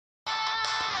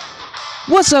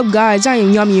What's up, guys? I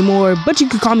am Yami and more, but you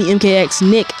can call me MKX,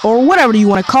 Nick, or whatever you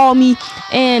want to call me.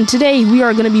 And today we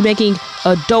are going to be making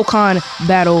a Dokkan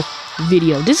battle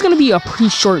video. This is going to be a pretty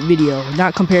short video,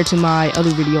 not compared to my other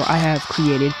video I have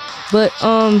created. But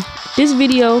this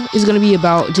video is going to be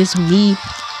about just me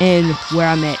and where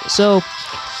I'm at. So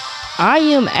I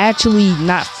am actually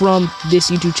not from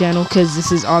this YouTube channel because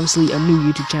this is obviously a new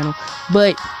YouTube channel,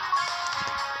 but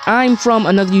I'm from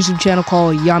another YouTube channel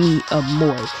called Yami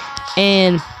More.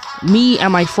 And me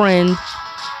and my friend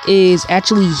is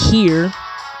actually here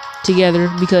together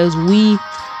because we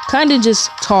kind of just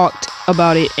talked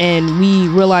about it and we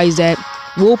realized that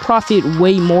we'll profit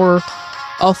way more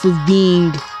off of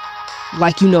being,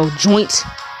 like, you know, joint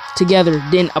together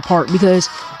than apart, because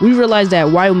we realized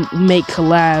that why make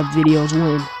collab videos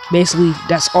when basically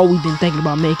that's all we've been thinking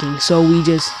about making. So we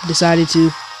just decided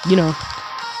to, you know,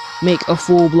 make a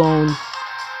full-blown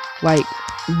like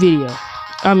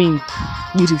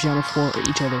YouTube channel for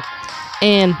each other.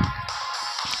 And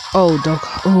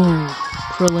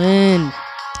Krillin.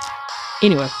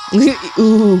 Anyway,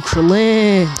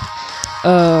 Krillin.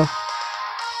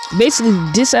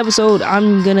 Basically this episode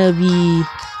I'm gonna be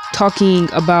talking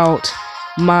about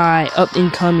my up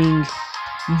and coming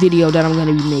video that I'm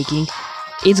gonna be making.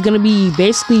 It's gonna be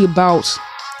basically about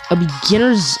a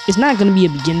beginner's, it's not gonna be a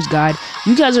beginner's guide.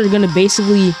 You guys are gonna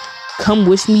basically come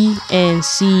with me and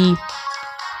see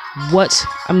what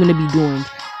I'm gonna be doing.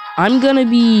 I'm gonna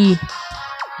be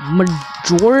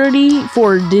majority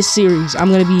for this series, I'm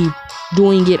gonna be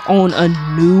doing it on a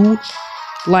new,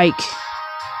 like,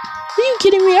 are you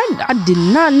kidding me? I did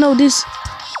not know this,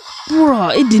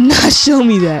 bruh. It did not show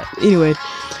me that. Anyway,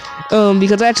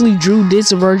 because I actually drew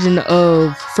this version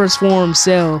of First Form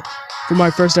Cell for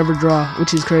my first ever draw,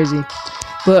 which is crazy.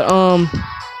 But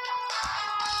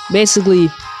basically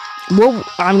what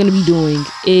I'm gonna be doing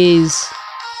is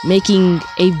making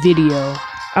a video.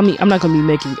 I'm not gonna be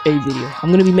making a video, I'm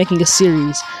gonna be making a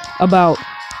series about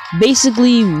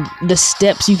basically the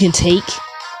steps you can take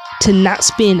to not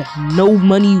spend no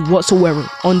money whatsoever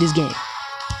on this game.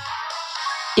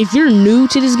 If you're new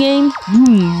to this game, you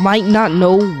might not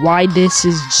know why this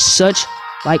is such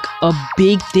like a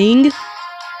big thing,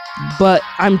 but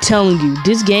I'm telling you,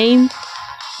 this game,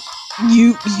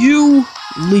 you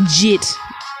legit,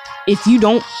 if you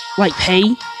don't like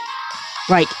pay,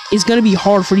 like, it's gonna be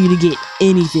hard for you to get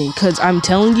anything, because I'm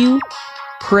telling you,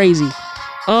 crazy.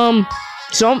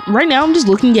 So right now I'm just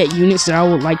looking at units that I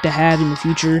would like to have in the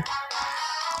future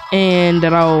and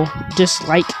that I'll just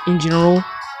like in general.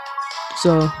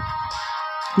 So,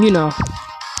 you know,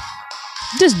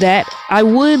 just that. I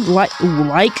would like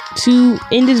to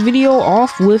end this video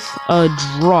off with a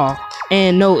draw.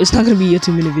 And no, it's not gonna be a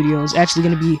 2-minute video. It's actually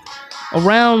gonna be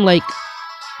around like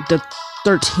the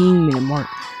 13-minute mark,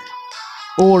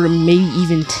 or maybe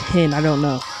even 10. I don't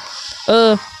know.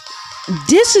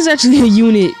 This is actually a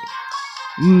unit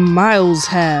Miles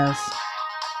have.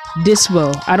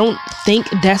 Dispo. I don't think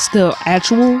that's the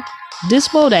actual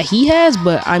Dispo that he has,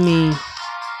 but I mean,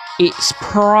 it's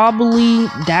probably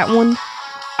that one.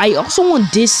 I also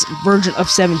want this version of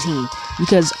 17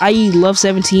 because I love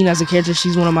 17 as a character.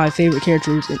 She's one of my favorite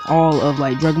characters in all of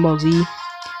like Dragon Ball Z.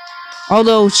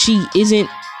 Although she isn't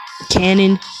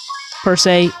canon per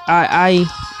se, I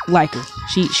like her.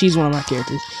 She's one of my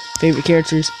favorite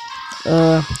characters.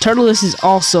 Turtles is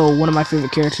also one of my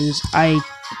favorite characters. I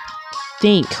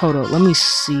think, hold on, let me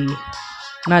see.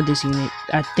 Not this unit.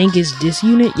 I think it's this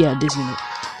unit. Yeah, this unit.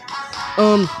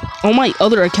 On my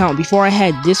other account, before I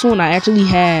had this one, I actually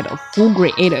had a full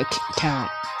grade 8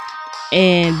 account.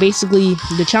 And basically,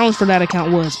 the challenge for that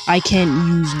account was I can't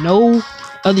use no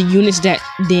other units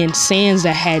than Sans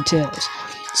that had tails.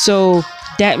 So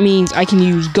that means I can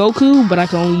use Goku, but I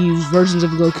can only use versions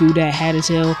of Goku that had a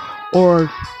tail, or,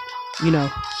 you know,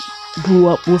 grew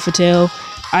up with a tail.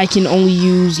 I can only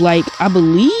use, like, I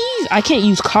believe I can't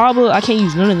use Kaba. I can't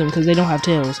use none of them because they don't have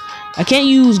tails. I can't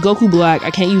use Goku Black.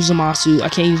 I can't use Zamasu. I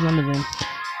can't use none of them.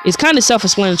 It's kind of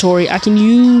self-explanatory. I can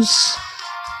use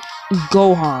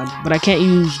Gohan, but I can't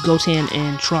use Goten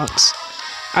and Trunks.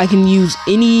 I can use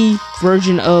any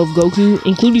version of Goku,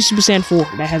 including Super Saiyan 4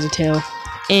 that has a tail,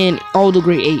 and all the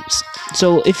grade 8s.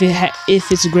 So if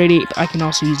it's a grade 8, I can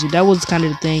also use it. That was kind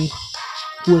of the thing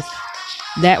with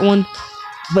that one.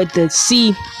 But the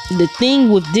thing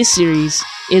with this series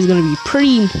is gonna be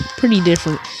pretty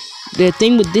different. The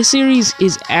thing with this series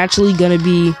is actually gonna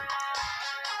be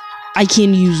I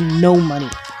can use no money,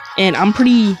 and I'm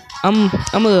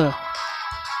a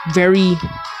very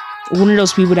one of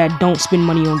those people that don't spend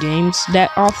money on games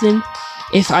that often.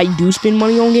 If I do spend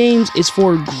money on games, it's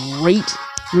for a great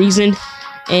reason,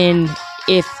 and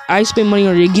if I spend money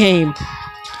on a game,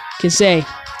 can say.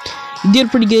 You did a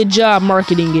pretty good job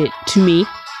marketing it to me.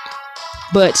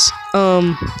 But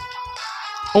on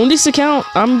this account,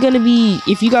 I'm gonna be,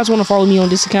 if you guys want to follow me on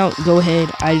this account, go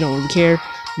ahead. I don't really care.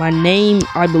 My name,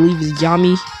 I believe, is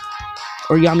Yami,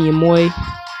 or Yami and Moy.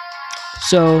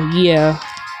 So yeah.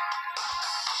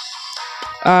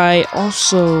 I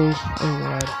also, oh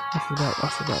god, I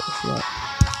forgot.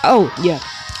 Oh yeah,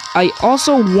 I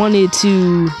also wanted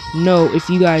to know if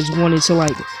you guys wanted to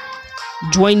like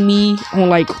join me on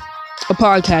like a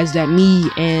podcast that me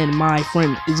and my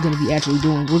friend is gonna be actually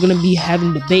doing. We're gonna be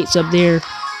having debates up there.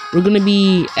 We're gonna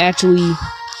be actually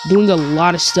doing a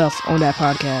lot of stuff on that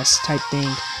podcast type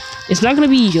thing. It's not gonna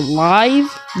be live,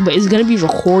 but it's gonna be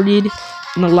recorded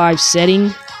in a live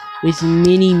setting with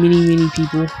many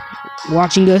people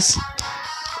watching us.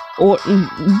 But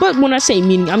when I say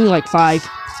many, I mean like 5.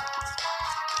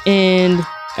 And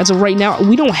as of right now,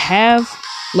 we don't have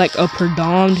like a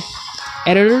predominant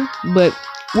editor, but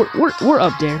we're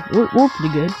up there. We're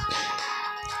pretty good.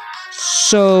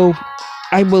 So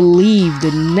I believe the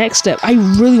next step, I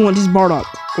really want this Bardock.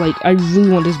 Like, I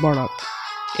really want this Bardock.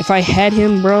 If I had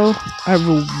him, bro, I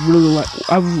really like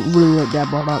that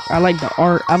Bardock. I like the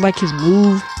art. I like his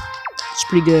move. It's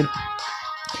pretty good.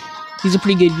 He's a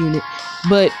pretty good unit.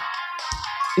 But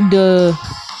the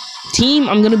team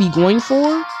I'm gonna be going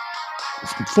for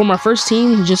my first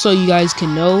team, just so you guys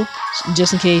can know,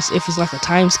 just in case if it's like a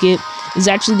time skip, is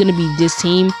actually gonna be this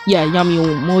team. Yeah,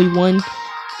 Yami Moy 1.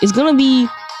 It's gonna be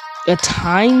a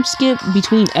time skip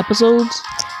between episodes,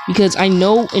 because I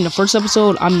know in the first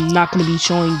episode I'm not gonna be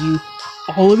showing you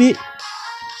all of it.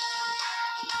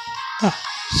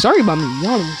 Sorry about me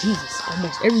yawning, Jesus.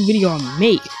 Almost every video I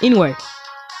make. Anyway,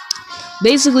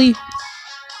 basically,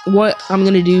 what I'm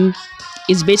gonna do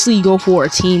is basically go for a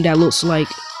team that looks like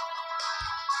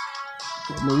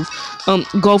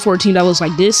go for a team that looks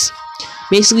like this.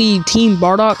 Basically, Team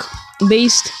Bardock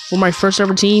based for my first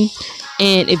ever team.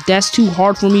 And if that's too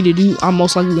hard for me to do, I'm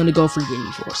most likely gonna go for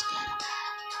Gaming Force.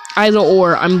 Either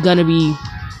or, I'm gonna be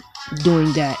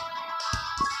doing that.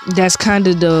 That's kind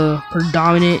of the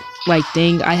predominant like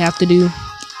thing I have to do.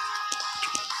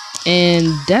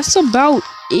 And that's about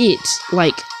it.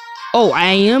 Like, oh, I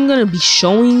am gonna be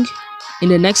showing in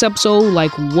the next episode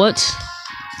like what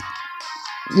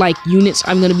like units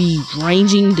I'm gonna be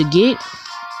ranging to get.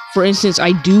 For instance,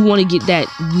 I do want to get that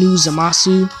new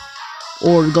Zamasu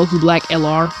or Goku Black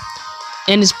LR,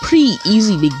 and it's pretty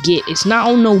easy to get. It's not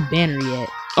on no banner yet,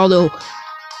 although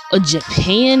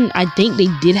Japan, I think they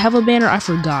did have a banner. I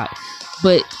forgot,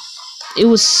 but it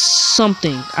was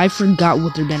something. I forgot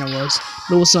what their banner was,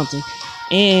 but it was something.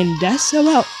 And that's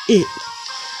about it.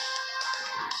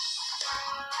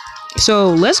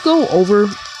 So let's go over,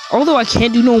 although I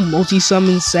can't do no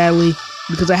multi-summons sadly,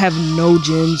 because I have no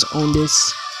gems on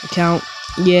this account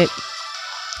yet.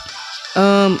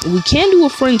 We can do a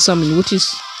friend summon, which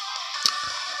is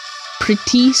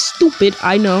pretty stupid,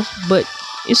 I know, but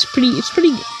it's pretty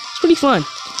fun.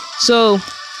 So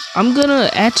I'm gonna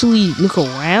actually look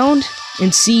around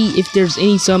and see if there's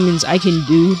any summons I can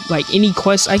do, like any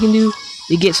quests I can do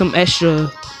to get some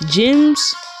extra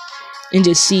gems, and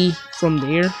just see from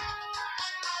there.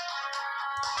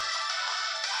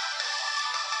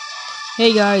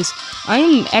 Hey guys, I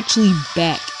am actually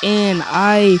back, and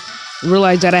I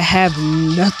realized that I have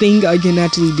nothing I can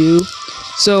actually do.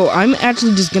 So I'm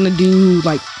actually just gonna do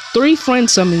like 3 friend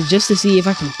summons just to see if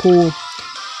I can pull,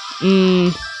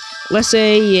 let's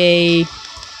see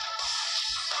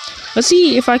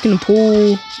if I can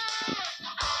pull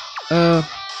the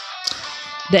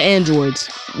androids,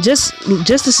 just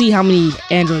to see how many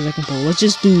androids I can pull. Let's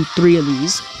just do 3 of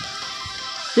these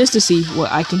just to see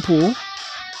what I can pull.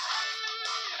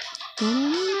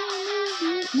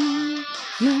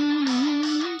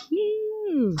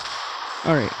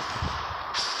 Alright.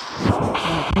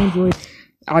 Android.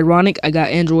 Ironic, I got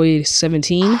Android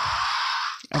 17.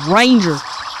 Ranger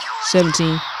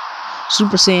 17.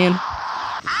 Super Saiyan.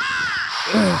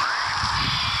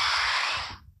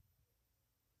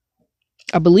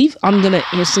 I believe I'm gonna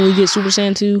instantly get Super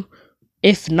Saiyan 2.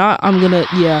 If not, I'm gonna,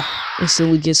 yeah,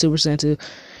 instantly get Super Saiyan 2.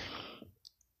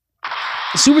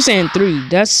 Super Saiyan 3,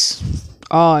 that's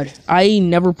odd. I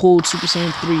never pulled Super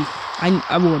Saiyan 3.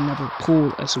 I will never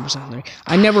pull a Super Saiyan 3.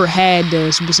 I never had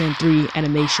the Super Saiyan 3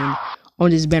 animation on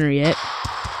this banner yet.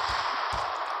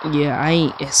 Yeah, I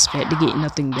ain't expect to get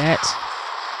nothing that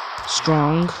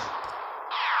strong.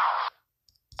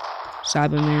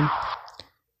 Cyberman.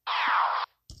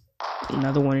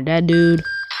 Another one of that dude.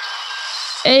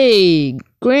 Hey,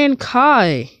 Grand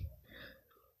Kai.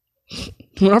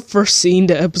 When I first seen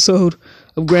the episode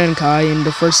of Grand Kai, and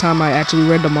the first time I actually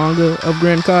read the manga of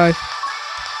Grand Kai,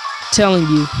 telling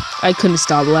you, I couldn't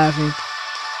stop laughing.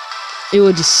 It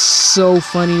was just so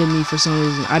funny to me for some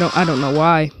reason. I don't know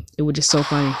why. It was just so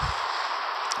funny.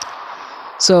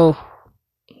 So,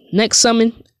 next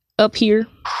summon up here.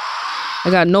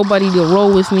 I got nobody to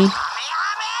roll with me.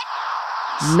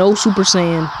 No Super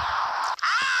Saiyan.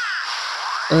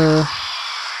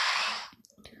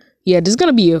 Yeah, this is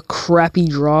gonna be a crappy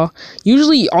draw.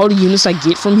 Usually, all the units I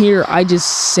get from here, I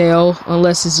just sell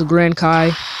unless it's a Grand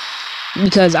Kai,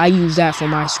 because I use that for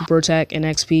my super attack and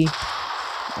XP.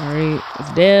 Alright,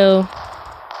 Videl,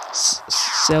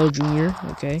 Cell Jr.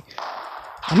 Okay,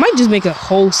 I might just make a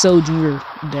whole Cell Jr.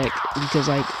 deck because,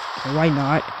 like, why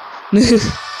not?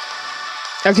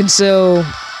 I can sell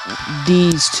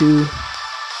these two.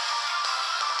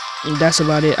 And that's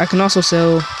about it. I can also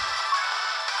sell.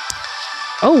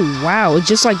 Oh wow, it's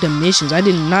just like the missions. I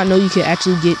did not know you could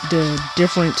actually get the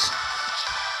different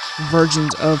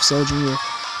versions of Cell Jr.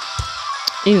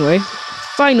 Anyway,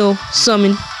 final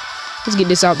summon. Let's get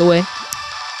this out the way.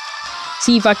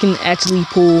 See if I can actually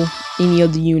pull any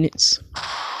of the units.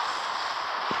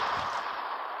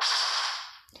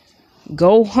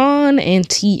 Gohan and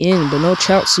TN, but no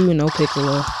Chaozu and no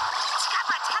Piccolo.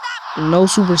 No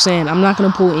Super Saiyan. I'm not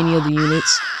gonna pull any of the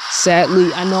units.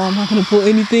 Sadly, I know I'm not gonna pull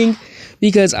anything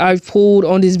because I've pulled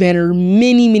on this banner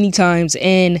many times,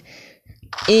 and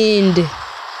in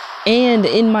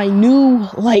my new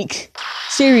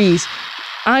series,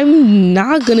 I'm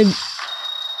not gonna.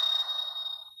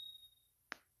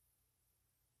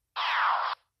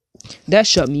 That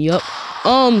shut me up.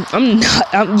 I'm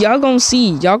not. Y'all gonna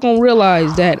see. Y'all gonna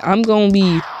realize that I'm gonna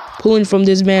be pulling from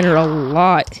this banner a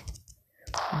lot.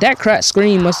 That cracked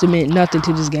screen must have meant nothing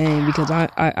to this game because I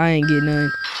ain't getting none.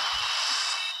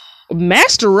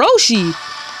 Master Roshi,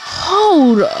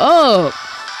 hold up.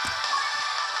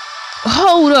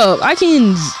 I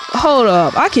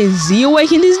can Z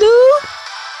awaken this dude.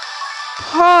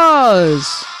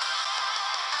 Pause.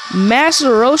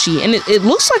 Master Roshi, and it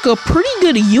looks like a pretty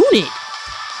good unit.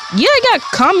 Yeah, it got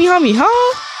Kamehameha,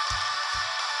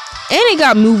 and it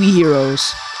got movie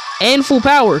heroes, and full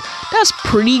power. That's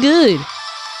pretty good.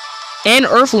 And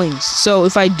Earthlings. So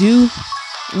if I do,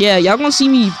 yeah, y'all gonna see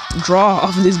me draw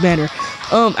off of this banner.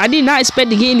 I did not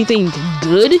expect to get anything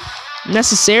good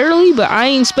necessarily, but I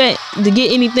ain't expect to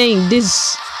get anything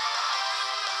this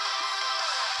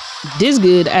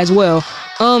good as well.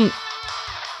 I'm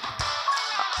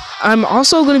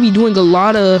also gonna be doing a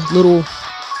lot of little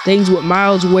things with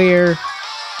Miles where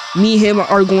me and him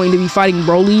are going to be fighting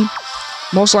Broly.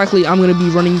 Most likely I'm gonna be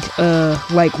running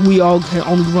like we all can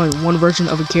only run one version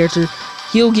of a character.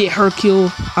 He'll get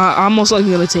Hercule. I'm most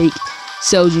likely gonna take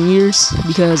Cell Juniors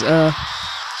because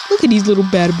look at these little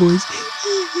bad boys.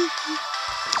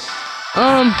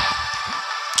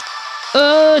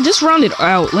 Just round it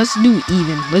out. Let's do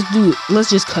even. Let's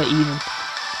just cut even.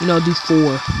 You know, do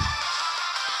 4.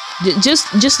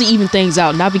 Just to even things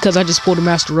out, not because I just pulled a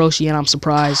Master Roshi and I'm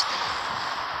surprised.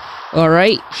 All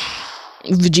right,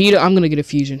 Vegeta, I'm gonna get a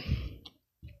fusion.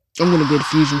 So, yeah, I'm gonna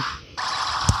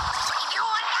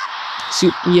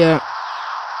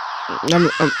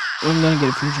get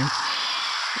a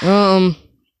fusion.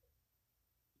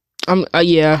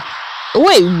 Yeah.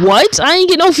 Wait, what? I ain't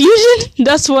get no fusion?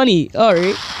 That's funny. All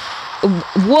right.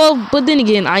 Well, but then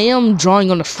again, I am drawing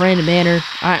on the friend banner.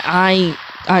 I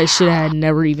should have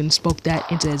never even spoke that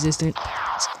into existence.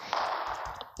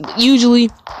 Usually,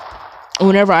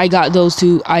 whenever I got those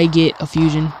two, I get a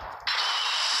fusion.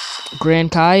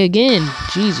 Grand Kai again.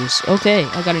 Jesus. Okay,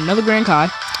 I got another Grand Kai.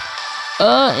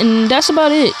 And that's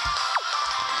about it.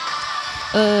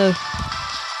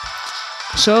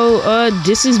 So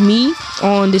this is me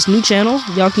on this new channel.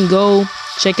 Y'all can go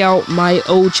check out my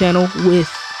old channel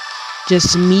with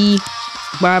just me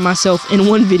by myself in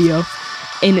one video,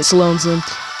 and it's lonesome.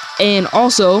 And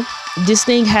also, this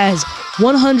thing has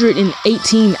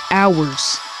 118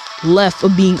 hours left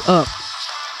of being up.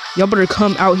 Y'all better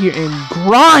come out here and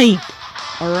grind.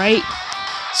 All right.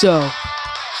 So,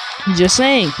 just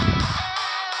saying.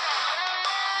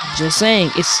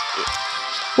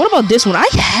 What about this one? I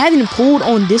haven't pulled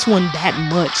on this one that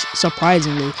much,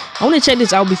 surprisingly. I want to check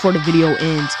this out before the video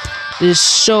ends to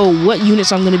show what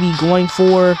units I'm going to be going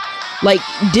for. Like,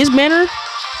 this banner,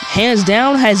 hands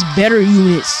down, has better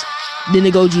units than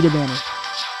the Gogeta banner.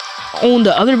 On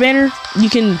the other banner, you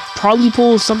can probably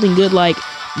pull something good like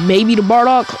maybe the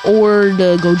Bardock or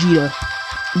the Gogeta.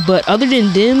 But other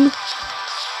than them,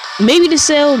 maybe the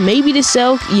Cell,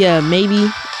 yeah,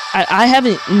 maybe. I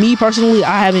haven't, me personally,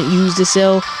 I haven't used this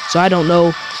Cell, so I don't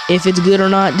know if it's good or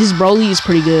not. This Broly is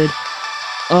pretty good.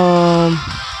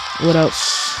 What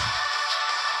else?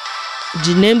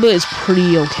 Janemba is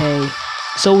pretty okay.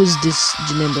 So is this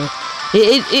Janinda.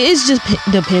 It just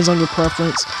depends on your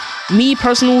preference. Me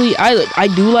personally, I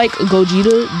do like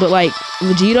Gogeta, but like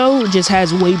Vegito just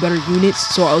has way better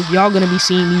units. So y'all gonna be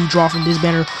seeing me draw from this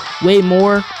banner way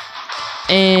more.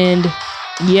 And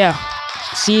yeah,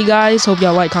 see you guys. Hope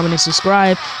y'all like, comment, and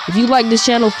subscribe. If you like this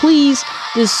channel, please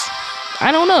just,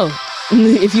 I don't know.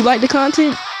 If you like the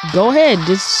content, go ahead.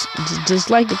 Just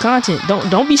like the content.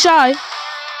 Don't be shy.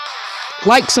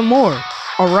 Like some more.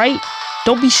 Alright?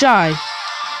 Don't be shy.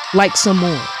 Like some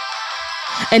more.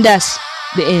 And that's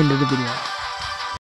the end of the video.